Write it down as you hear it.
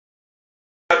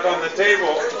stuck on the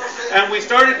table. And we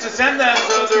started to send that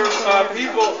to other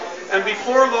people, and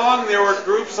before long there were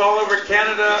groups all over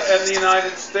Canada and the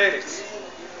United States.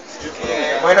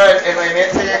 Bueno, el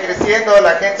movimiento seguía creciendo,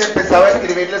 la gente empezaba a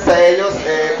escribirles a ellos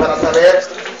para saber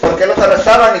por qué los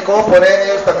arrestaban y cómo podían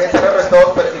ellos también ser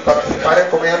arrestados y participar en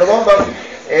Comida no bombas.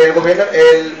 El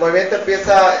movimiento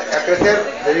empieza a crecer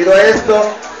debido a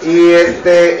esto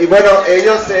y bueno,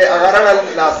 ellos agarran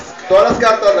todas las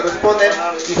cartas, le responden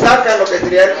y sacan lo que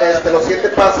serían los 7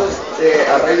 pasos,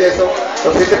 a raíz de eso,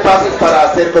 los 7 pasos para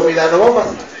hacer comida no bombas.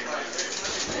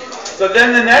 So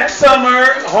then the next summer,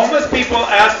 homeless people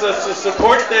asked us to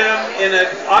support them in an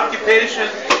occupation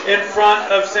in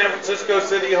front of San Francisco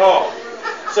City Hall.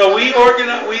 So we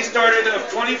started a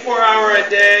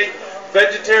 24-hour-a-day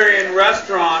vegetarian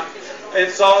restaurant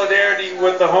in solidarity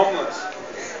with the homeless.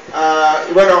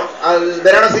 Y bueno, al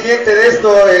verano siguiente de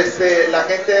esto, la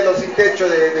gente de los sin techo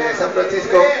de San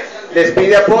Francisco les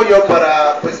pide apoyo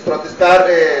para pues protestar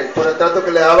por el trato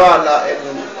que le daba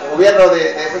el gobierno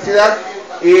de esa ciudad.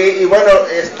 Y bueno,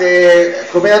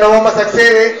 Comida no bombas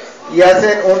accede y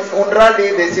hacen un rally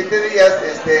de 7 días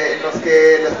en los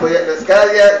que cada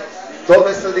día, 2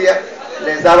 veces al día,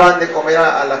 les daban de comer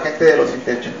a la gente de los sin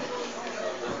techo.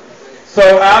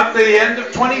 So at the end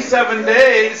of 27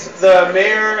 days, the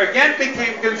mayor again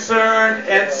became concerned,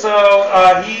 and so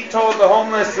he told the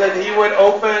homeless that he would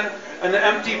open an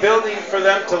empty building for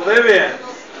them to live in.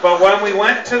 But when we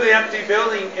went to the empty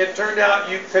building, it turned out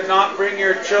you could not bring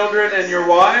your children and your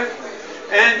wife,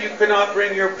 and you could not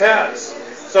bring your pets.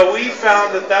 So we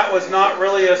found that was not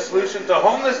really a solution to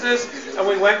homelessness, and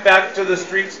we went back to the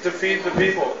streets to feed the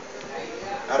people.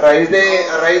 A raíz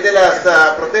de las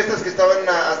protestas que estaban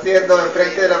haciendo en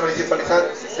frente de la municipalidad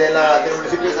del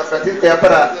municipio de San Francisco, ya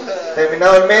para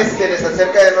terminado el mes, se les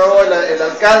acerca de nuevo el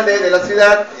alcalde de la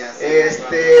ciudad,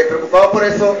 preocupado por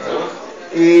eso,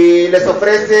 y les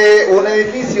ofrece un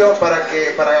edificio para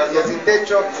los sin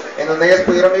techo, en donde ellas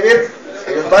pudieron vivir.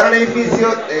 Ellos van al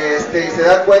edificio y se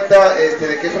dan cuenta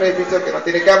de que es un edificio que no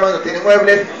tiene camas, no tiene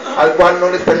muebles, al cual no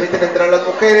les permiten entrar las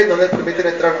mujeres, no les permiten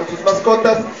entrar con sus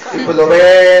mascotas, y pues lo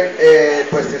ven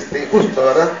injusto,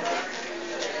 ¿verdad?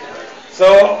 So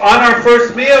on our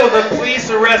first meal, the police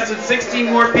arrested 16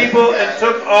 more people and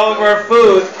took all of our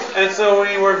food, and so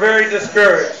we were very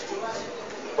discouraged.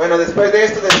 Bueno, después de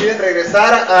esto deciden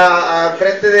regresar a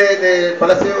frente del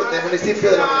Palacio del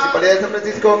Municipio, de la Municipalidad de San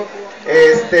Francisco,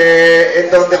 en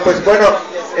donde pues bueno,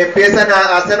 empiezan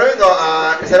a hacer ruido,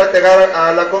 a empezar a entregar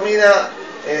a la comida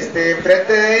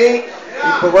enfrente de ahí,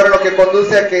 y pues bueno, lo que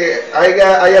conduce a que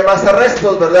haya más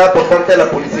arrestos, ¿verdad?, por parte de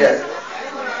la policía.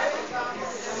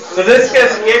 So this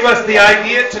gave us the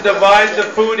idea to divide the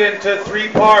food into 3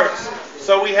 parts.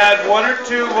 So we had 1 or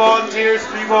 2 volunteers,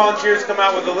 3 volunteers come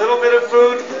out with a little bit of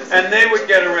food, and they would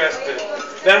get arrested.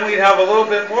 Then we'd have a little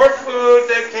bit more food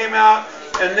that came out,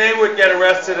 and they would get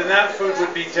arrested, and that food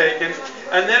would be taken.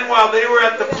 And then while they were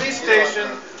at the police station,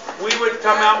 we would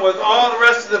come out with all the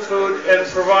rest of the food and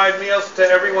provide meals to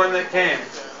everyone that came.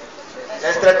 La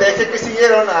estrategia que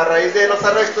siguieron a raíz de los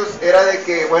arrestos era de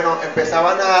que, bueno,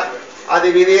 empezaban a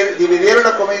dividieron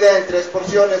la comida en 3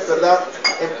 porciones, ¿verdad?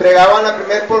 Entregaban la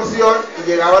primera porción y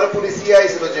llegaba la policía y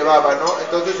se los llevaba, ¿no?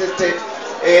 Entonces,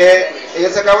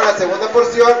 ellos sacaban la segunda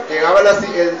porción, llegaba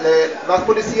más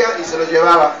policía y se los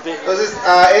llevaba. Entonces,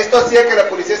 esto hacía que la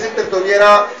policía se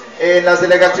intertuviera en las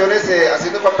delegaciones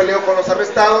haciendo papeleo con los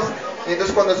arrestados, y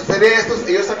entonces cuando sucedía esto,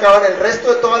 ellos sacaban el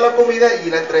resto de toda la comida y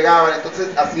la entregaban. Entonces,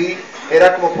 así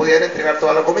era como podían entregar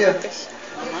toda la comida.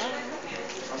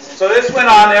 So this went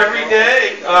on every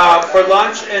day for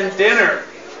lunch and dinner.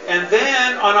 And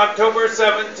then on October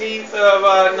 17th of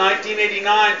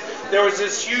 1989, there was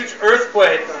this huge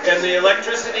earthquake, and the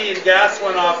electricity and gas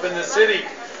went off in the city.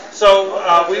 So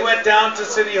we went down to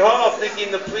City Hall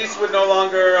thinking the police would no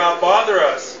longer bother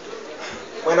us.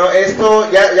 Bueno,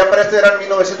 esto ya para esto era en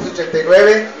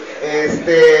 1989.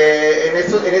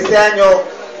 En ese año,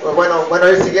 bueno,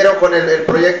 ellos siguieron con el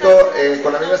proyecto,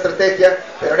 con la misma estrategia,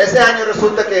 pero en ese año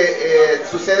resulta que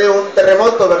sucede un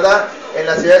terremoto, ¿verdad?, en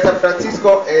la ciudad de San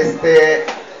Francisco,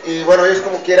 y bueno, ellos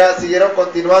como quiera siguieron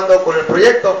continuando con el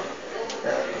proyecto.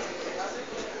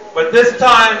 But this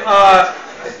time,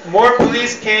 more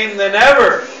police came than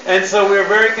ever, and so we were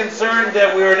very concerned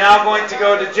that we were now going to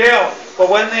go to jail. But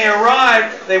when they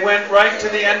arrived, they went right to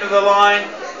the end of the line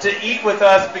to eat with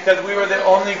us because we were the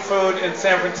only food in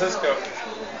San Francisco.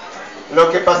 Lo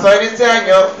que pasó en ese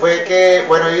año fue que,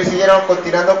 bueno, ellos siguieron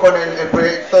continuando con el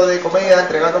proyecto de comida,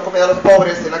 entregando comida a los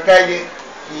pobres en la calle,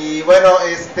 y bueno,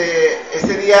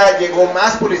 ese día llegó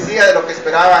más policía de lo que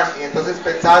esperaban, y entonces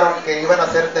pensaron que iban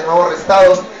a ser de nuevo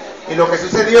arrestados, Y lo que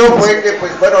sucedió fue que,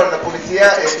 pues bueno, la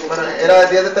policía, bueno, era el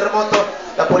día de terremoto,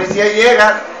 la policía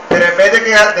llega, pero en vez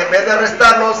de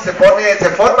arrestarlos, se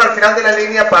forma al final de la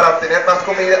línea para obtener más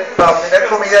comida,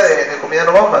 de comida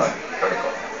no bombas.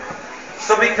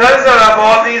 So because of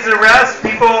all these arrests,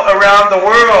 people around the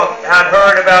world had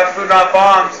heard about food not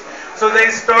bombs. So they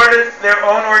started their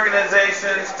own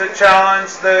organizations to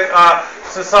challenge the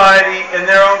society in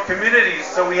their own communities.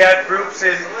 So we had groups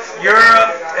in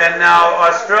Europe and now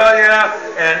Australia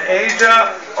and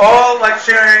Asia, all like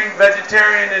sharing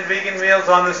vegetarian and vegan meals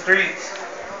on the streets.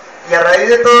 Y a raíz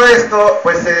de todo esto,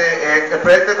 pues el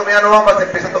proyecto de Comida no bombas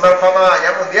empieza a tomar fama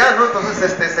ya mundial, ¿no?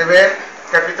 Entonces se ven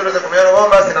capítulos de Comida no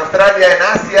bombas en Australia, en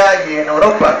Asia y en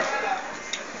Europa.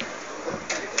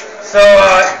 So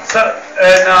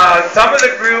some of the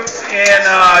groups in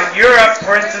Europe,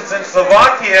 for instance in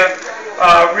Slovakia,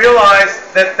 realized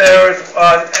that there was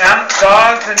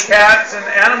dogs and cats and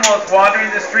animals wandering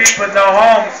the streets with no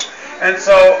homes. And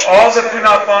so all the Food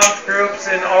Not Bombs groups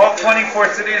in all 24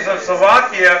 cities of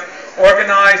Slovakia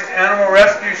organized animal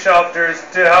rescue shelters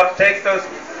to help take those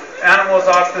animals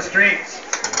off the streets.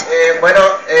 A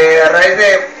raíz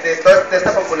de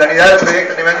esta popularidad del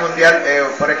proyecto a nivel mundial,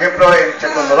 por ejemplo en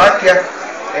Checoslovaquia,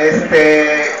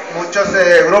 muchos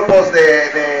grupos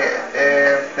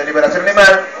de liberación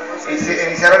animal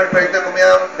iniciaron el proyecto de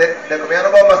comida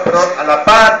no bombas, a la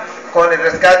par con el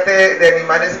rescate de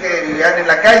animales que vivían en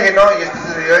la calle, ¿no? Y esto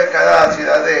sucedió en cada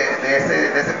ciudad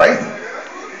de ese país.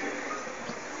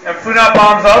 And Food Not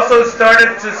Bombs also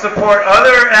started to support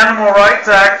other animal rights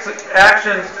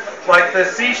actions like the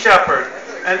Sea Shepherd.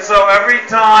 And so every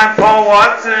time Paul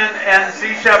Watson and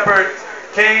Sea Shepherd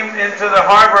came into the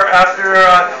harbor after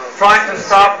trying to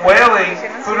stop whaling,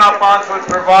 Food Not Bombs would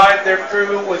provide their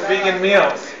crew with vegan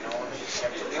meals.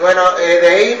 Y bueno, de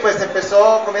ahí pues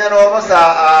empezó Comida no bombas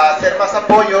a hacer más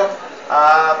apoyo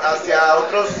hacia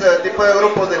otros tipos de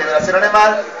grupos de liberación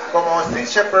animal como Sea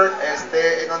Shepherd,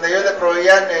 en donde ellos le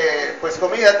proveían pues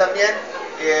comida también,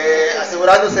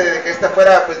 asegurándose de que esta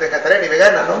fuera pues vegetariana y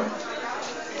vegana, ¿no?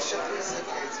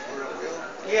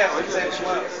 Yeah,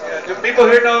 do people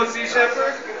here know Sea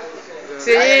Shepherd?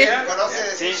 Sí.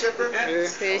 ¿Conoce Sea Shepherd?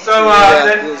 Sí. So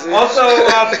then also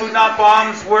Food Not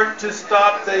Bombs worked to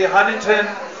stop the Huntington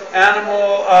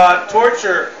animal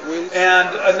torture, and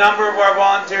a number of our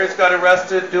volunteers got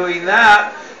arrested doing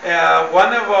that.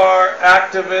 One of our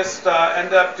activists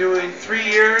ended up doing 3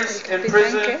 years in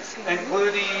prison,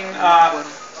 including a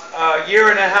year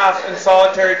and a half in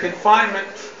solitary confinement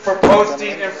for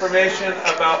posting information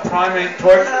about primate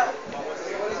torture.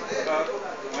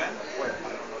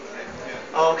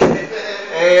 Okay.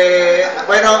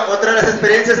 Bueno, otra de las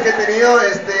experiencias que he tenido,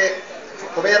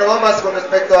 Comida no bombas con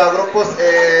respecto a grupos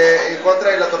en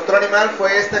contra de la tortura animal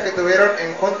fue esta que tuvieron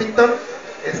en Huntington.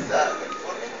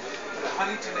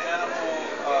 Huntington Animal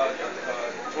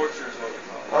Torture is what we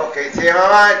call it. Okay, se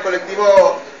llamaba el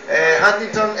colectivo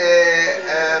Huntington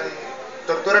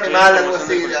Tortura Animal, algo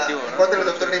así, en contra de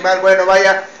la tortura animal. Bueno,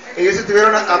 vaya, ellos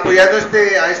estuvieron apoyando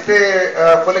a este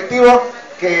colectivo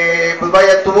que, pues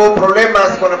vaya, tuvo problemas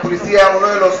con la policía. Uno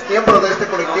de los miembros de este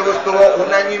colectivo estuvo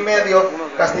 1 año y medio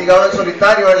castigado en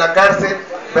solitario en la cárcel,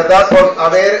 ¿verdad? Por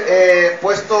haber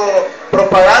puesto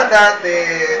propaganda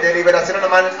de liberación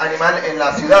animal en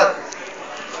la ciudad.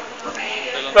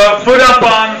 Food Not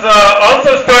Bombs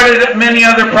also started many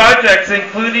other projects,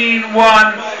 including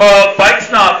one called Bike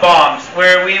Not Bombs,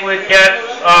 where we would get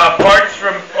parts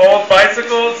from old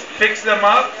bicycles, fix them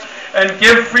up, and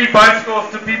give free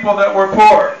bicycles to people that were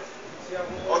poor.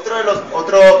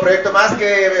 Otro proyecto más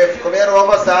que Comida no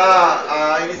bombas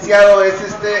ha iniciado es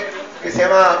que se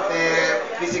llama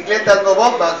Bicicletas no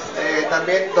bombas,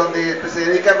 también donde pues, se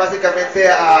dedican básicamente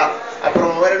a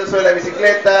promover el uso de la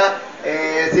bicicleta.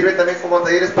 Sirve también como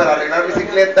talleres para arreglar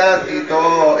bicicletas y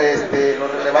todo lo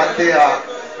relevante al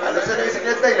uso de la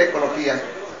bicicleta y la ecología.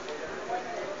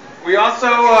 We also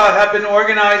have been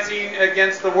organizing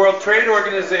against the World Trade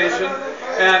Organization,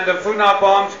 and the Food Not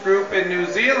Bombs group in New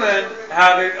Zealand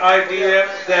had an idea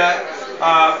that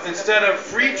instead of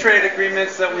free trade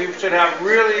agreements, that we should have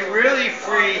really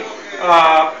free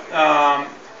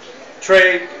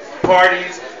trade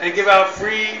parties and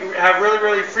have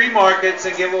really free markets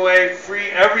and give away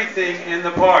free everything in the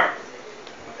park.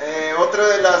 Otro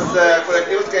de los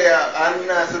colectivos que han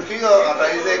surgido a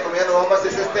raíz de Comida no bombas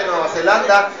es Nueva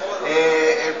Zelanda,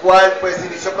 el cual pues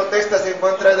inició protestas en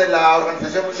contra de la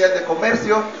Organización Mundial de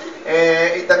Comercio,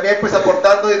 y también pues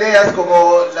aportando ideas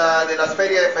como la de las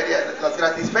las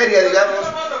gratis ferias, digamos,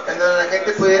 en donde la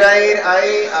gente pudiera ir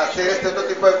ahí a hacer otro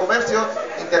tipo de comercio,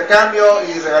 intercambio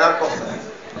y regalar cosas.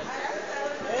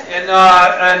 In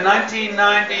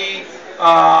 1990,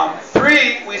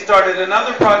 3, we started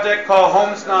another project called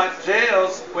Homes Not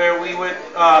Jails, where we would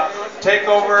take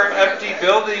over empty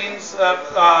buildings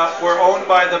that were owned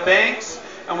by the banks,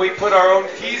 and we put our own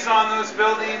keys on those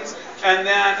buildings, and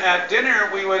then at dinner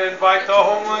we would invite the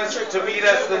homeless to meet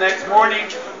us the next morning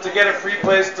to get a free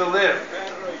place to live.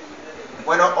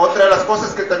 Bueno, otra de las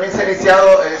cosas que también se ha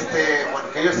iniciado,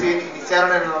 que ellos sí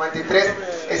iniciaron en el 93,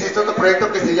 es este otro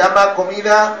proyecto que se llama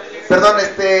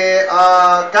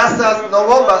Casas No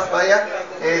Bombas, vaya,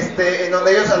 en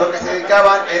donde ellos a lo que se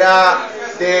dedicaban era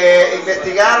de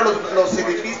investigar los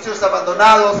edificios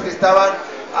abandonados que estaban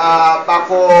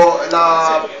bajo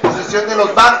la posesión de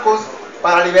los bancos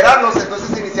para liberarlos.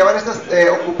 Entonces iniciaban estas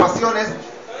ocupaciones,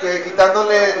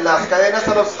 quitándole las cadenas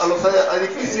a los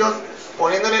edificios,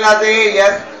 poniéndole las de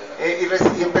ellas y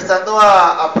empezando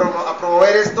a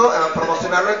promover esto, a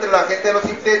promocionarlo entre la gente de los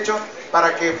sin techo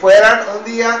para que fueran un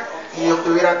día y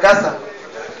obtuvieran casa.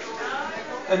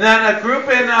 And then a group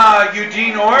in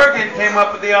Eugene, Oregon came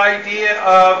up with the idea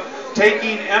of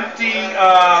taking empty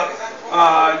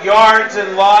yards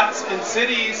and lots in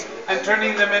cities and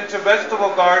turning them into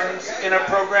vegetable gardens in a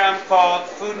program called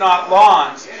Food Not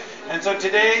Lawns. And so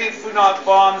today, Food Not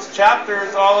Bombs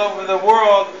chapters all over the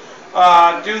world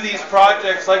do these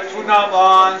projects like Food Not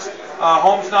Lawns,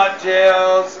 Homes Not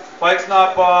Jails, Bikes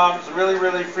Not Bombs,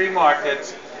 really free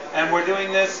markets. And we're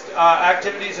doing this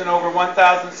activities in over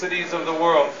 1,000 cities of the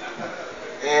world.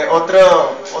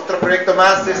 Otro proyecto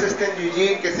más es en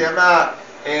Eugene que se llama,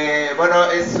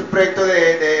 es un proyecto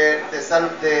que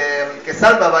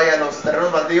salva, vaya, los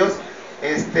terrenos baldíos.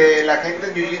 La gente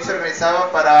en Eugene se organizaba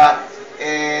para,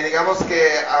 digamos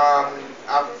que,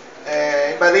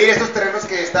 invadir esos terrenos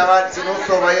que estaban sin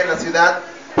uso, vaya, en la ciudad,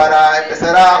 para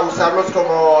empezar a usarlos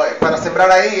como para sembrar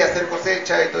ahí y hacer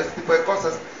cosecha y todo este tipo de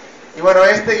cosas. Y bueno, y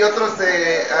otras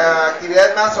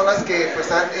actividades más son las que pues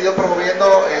han ido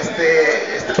promoviendo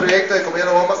este proyecto de Comida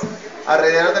No Bombas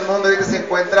alrededor del mundo. Ahorita se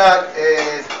encuentra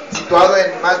situado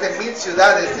en más de 1,000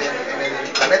 ciudades en el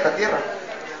planeta Tierra.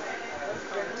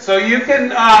 So you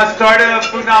can start a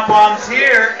Food Not Bombs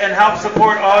here and help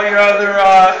support all your other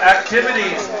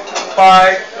activities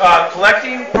by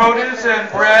collecting produce and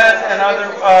bread and other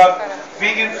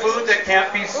vegan food that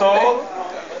can't be sold,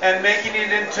 and making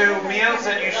it into meals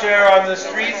that you share on the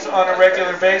streets on a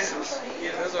regular basis.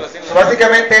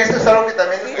 Básicamente esto es algo que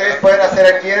también ustedes pueden hacer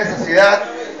aquí en esta ciudad,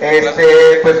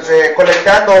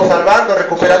 colectando, salvando,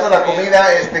 recuperando la comida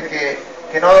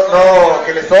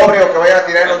que les sobre o que vayan a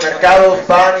tirar en los mercados,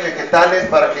 pan y vegetales,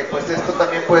 para que pues esto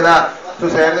también pueda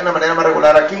suceder de una manera más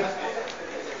regular aquí.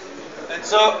 And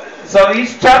so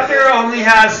each chapter only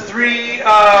has 3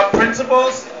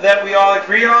 principles that we all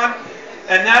agree on.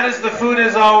 And that is, the food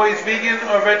is always vegan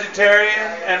or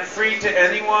vegetarian and free to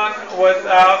anyone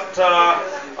without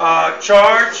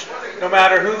charge, no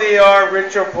matter who they are,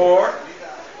 rich or poor.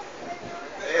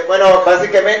 Bueno,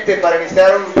 básicamente para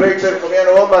iniciar un proyecto de Comida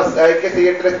No Bombas hay que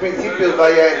seguir 3 principios.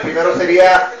 Vaya, el primero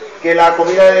sería que la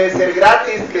comida debe ser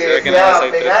gratis, que sea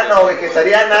vegana o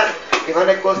vegetariana, que no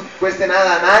le cueste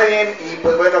nada a nadie y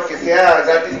pues bueno, que sea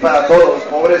gratis para todos,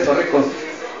 pobres o ricos.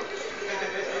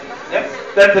 Yep.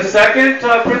 Then the second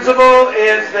principle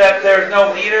is that there's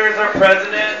no leaders or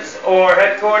presidents or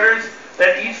headquarters,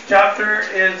 that each chapter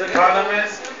is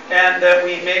autonomous, and that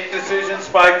we make decisions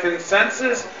by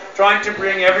consensus, trying to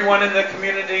bring everyone in the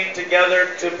community together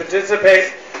to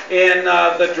participate in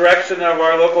the direction of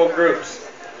our local groups.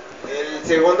 El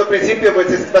segundo principio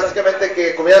pues es básicamente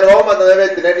que Comida No Bombas no debe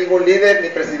tener ningún líder, ni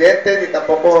presidente, ni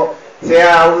tampoco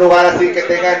sea un lugar así que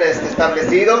tengan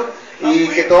establecido, y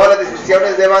que todas las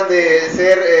decisiones deban de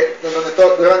ser,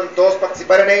 deban todos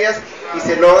participar en ellas y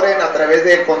se logren a través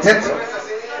del consenso.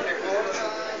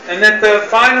 And that the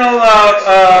final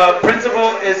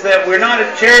principle is that we're not a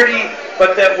charity,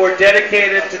 but that we're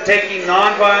dedicated to taking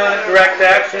nonviolent direct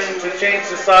action to change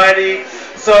society,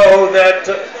 so that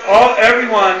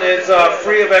everyone is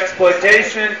free of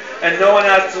exploitation and no one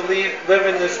has to live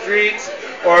in the streets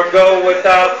or go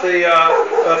without the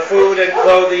food and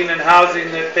clothing and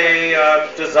housing that they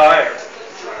desire.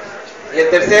 Y el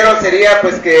tercero sería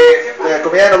pues que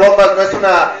Comida No Bombas no es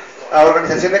una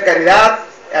organización de caridad.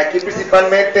 Aquí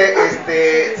principalmente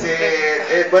es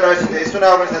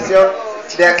una organización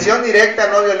de acción directa,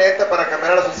 no violenta, para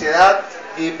cambiar a la sociedad.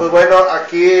 Y pues bueno,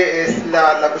 aquí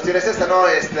la cuestión es esta, ¿no?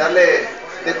 Darle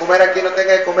de comer a quien no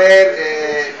tenga de comer,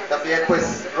 también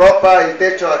pues ropa y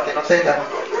techo a quien no tenga.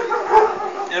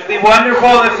 It'd be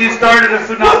wonderful if you started a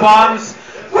Food Not Bombs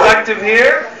collective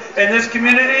here in this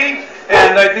community,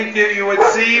 and I think that you would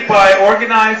see by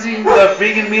organizing the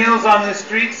vegan meals on the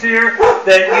streets here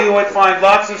that you would find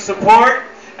lots of support,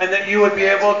 and that you would be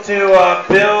able to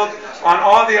build on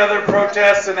all the other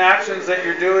protests and actions that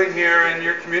you're doing here in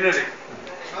your community.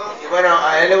 Y bueno,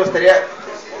 a él le gustaría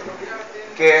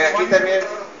que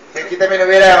aquí también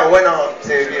hubiera, bueno,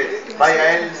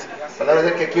 vaya él, palabras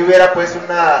de que aquí hubiera pues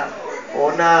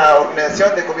una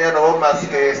organización de comida no bombas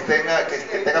que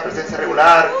tenga presencia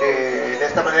regular, que de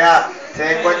esta manera se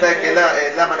den cuenta de que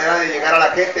es la manera de llegar a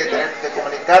la gente, de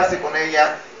comunicarse con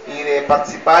ella y de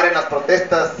participar en las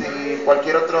protestas y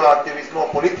cualquier otro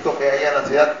activismo político que haya en la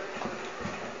ciudad.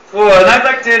 Cool, and I'd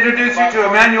like to introduce you to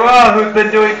Emmanuel, who's been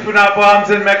doing Puna bombs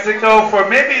in Mexico for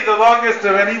maybe the longest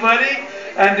of anybody.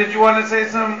 And did you want to say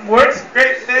some words?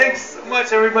 Great, thanks so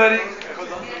much, everybody.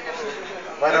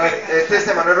 Bueno, este es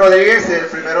Emanuel Rodríguez,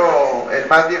 el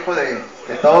más viejo de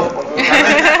todos, por y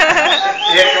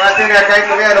el que más tiene acá en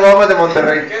Comida no bombas de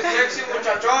Monterrey. ¡Qué sexy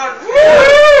muchachón!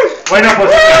 Bueno, pues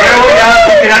quiero ya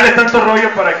sin tirarles tanto rollo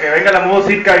para que venga la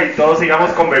música y todos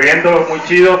sigamos conviviendo, muy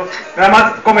chido. Nada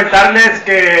más comentarles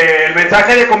que el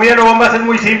mensaje de Comida no bombas es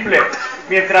muy simple.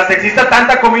 Mientras exista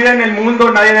tanta comida en el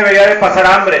mundo, nadie debería de pasar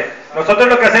hambre. Nosotros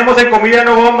lo que hacemos en Comida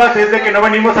no bombas es de que no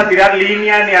venimos a tirar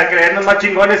línea ni a creernos más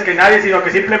chingones que nadie, sino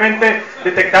que simplemente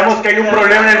detectamos que hay un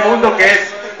problema en el mundo que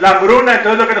es la hambruna.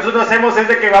 Entonces lo que nosotros hacemos es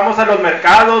de que vamos a los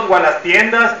mercados o a las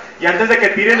tiendas y antes de que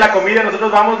tiren la comida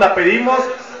nosotros vamos, la pedimos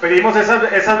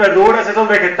esas verduras, esos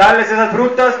vegetales, esas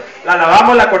frutas, la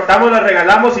lavamos, la cortamos, la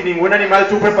regalamos y ningún animal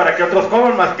sufre para que otros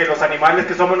coman, más que los animales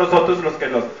que somos nosotros los que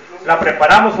la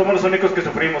preparamos, somos los únicos que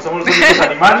sufrimos, somos los únicos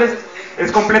animales.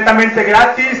 Es completamente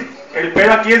gratis. El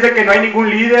pedo aquí es de que no hay ningún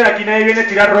líder, aquí nadie viene a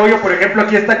tirar rollo. Por ejemplo,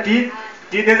 aquí está Kit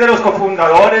es de los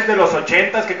cofundadores de los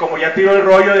 80s, que como ya tiró el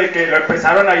rollo de que lo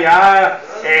empezaron allá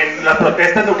en las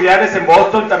protestas nucleares en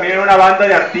Boston, también era una banda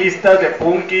de artistas, de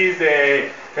punkis,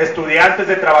 de estudiantes,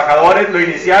 de trabajadores, lo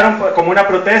iniciaron como una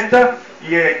protesta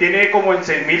y tiene como en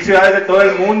 6,000 ciudades de todo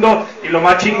el mundo. Y lo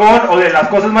más chingón, o de las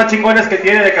cosas más chingonas que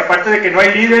tiene, de que aparte de que no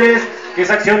hay líderes, que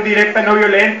es acción directa, no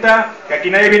violenta, que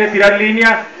aquí nadie viene a tirar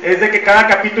línea, es de que cada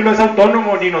capítulo es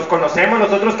autónomo, ni nos conocemos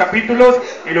los otros capítulos,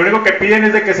 y lo único que piden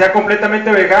es de que sea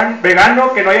completamente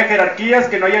vegano, que no haya jerarquías,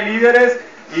 que no haya líderes,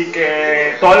 y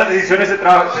que todas las decisiones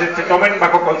se tomen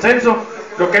bajo consenso.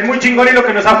 Lo que es muy chingón y lo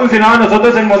que nos ha funcionado a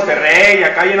nosotros en Monterrey,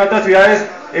 acá y en otras ciudades,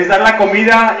 es dar la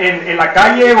comida en la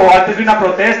calle, o antes de una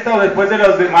protesta, o después de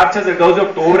las marchas del 2 de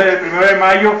octubre, del 1 de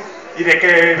mayo, y de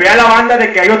que vea la banda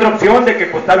de que hay otra opción, de que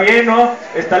pues está bien, ¿no?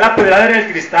 Está la pedrada en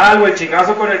el cristal, o el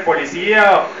chingazo con el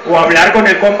policía, o hablar con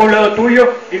el compa a un lado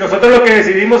tuyo, y nosotros lo que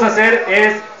decidimos hacer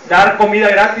es dar comida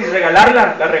gratis,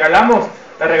 regalarla, la regalamos,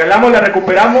 la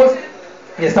recuperamos,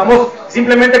 y estamos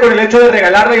simplemente con el hecho de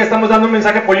regalarla, ya estamos dando un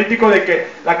mensaje político de que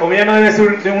la comida no debe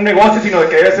ser de un negocio, sino de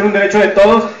que debe ser un derecho de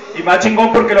todos, y más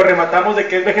chingón porque lo rematamos de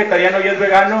que es vegetariano y es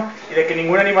vegano, y de que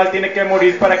ningún animal tiene que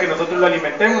morir para que nosotros lo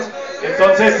alimentemos.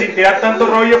 Entonces, sin tirar tanto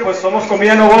rollo, pues somos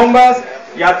Comida no bombas,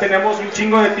 ya tenemos un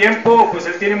chingo de tiempo, pues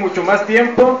él tiene mucho más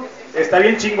tiempo, está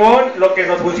bien chingón. Lo que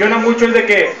nos funciona mucho es de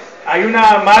que hay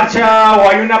una marcha o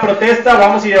hay una protesta,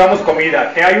 vamos y llevamos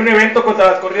comida. Que hay un evento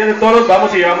contra las corridas de toros,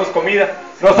 vamos y llevamos comida.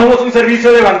 No somos un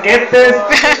servicio de banquetes,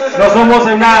 no somos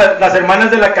las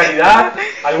hermanas de la caridad,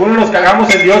 algunos nos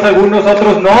cagamos en Dios, algunos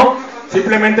otros no.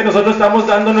 Simplemente nosotros estamos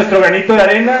dando nuestro granito de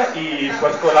arena y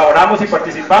pues colaboramos y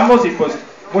participamos, y pues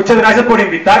muchas gracias por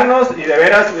invitarnos, y de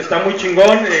veras está muy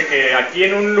chingón que aquí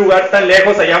en un lugar tan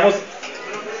lejos hayamos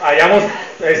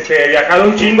viajado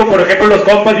un chingo. Por ejemplo, los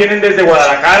compas vienen desde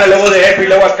Guadalajara, luego de F y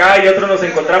luego acá, y otros nos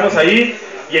encontramos ahí,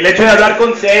 y el hecho de hablar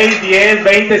con 6, 10,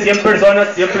 20, 100 personas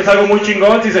siempre es algo muy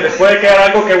chingón. Si se les puede quedar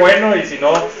algo, qué bueno, y si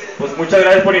no, pues muchas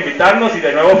gracias por invitarnos, y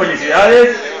de nuevo felicidades.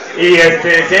 Y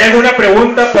si hay alguna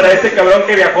pregunta para este cabrón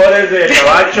que viajó desde el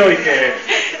Gabacho y que,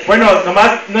 bueno,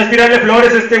 nomás no es tirarle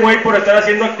flores a este güey por estar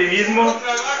haciendo activismo,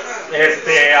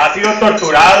 ha sido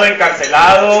torturado,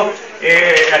 encarcelado.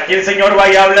 Aquí el señor va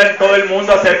y habla en todo el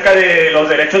mundo acerca de los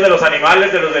derechos de los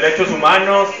animales, de los derechos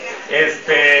humanos.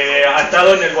 Ha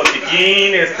estado en el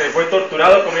botiquín, fue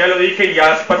torturado, como ya lo dije, y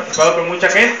ya ha participado con mucha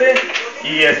gente.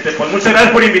 Y pues muchas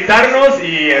gracias por invitarnos,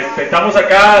 y estamos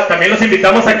acá. También los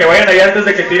invitamos a que vayan allá antes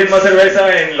de que tiren más cerveza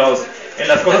en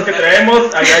las cosas que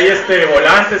traemos. Ahí hay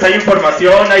volantes, hay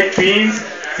información, hay pins.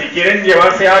 Si quieren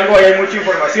llevarse algo, ahí hay mucha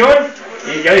información.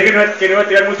 Y ya dije que no iba a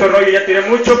tirar mucho rollo, ya tiré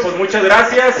mucho. Pues muchas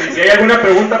gracias, y si hay alguna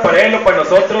pregunta para él o para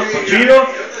nosotros, pues chido,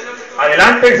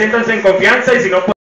 adelante, siéntanse en confianza, y si no, pues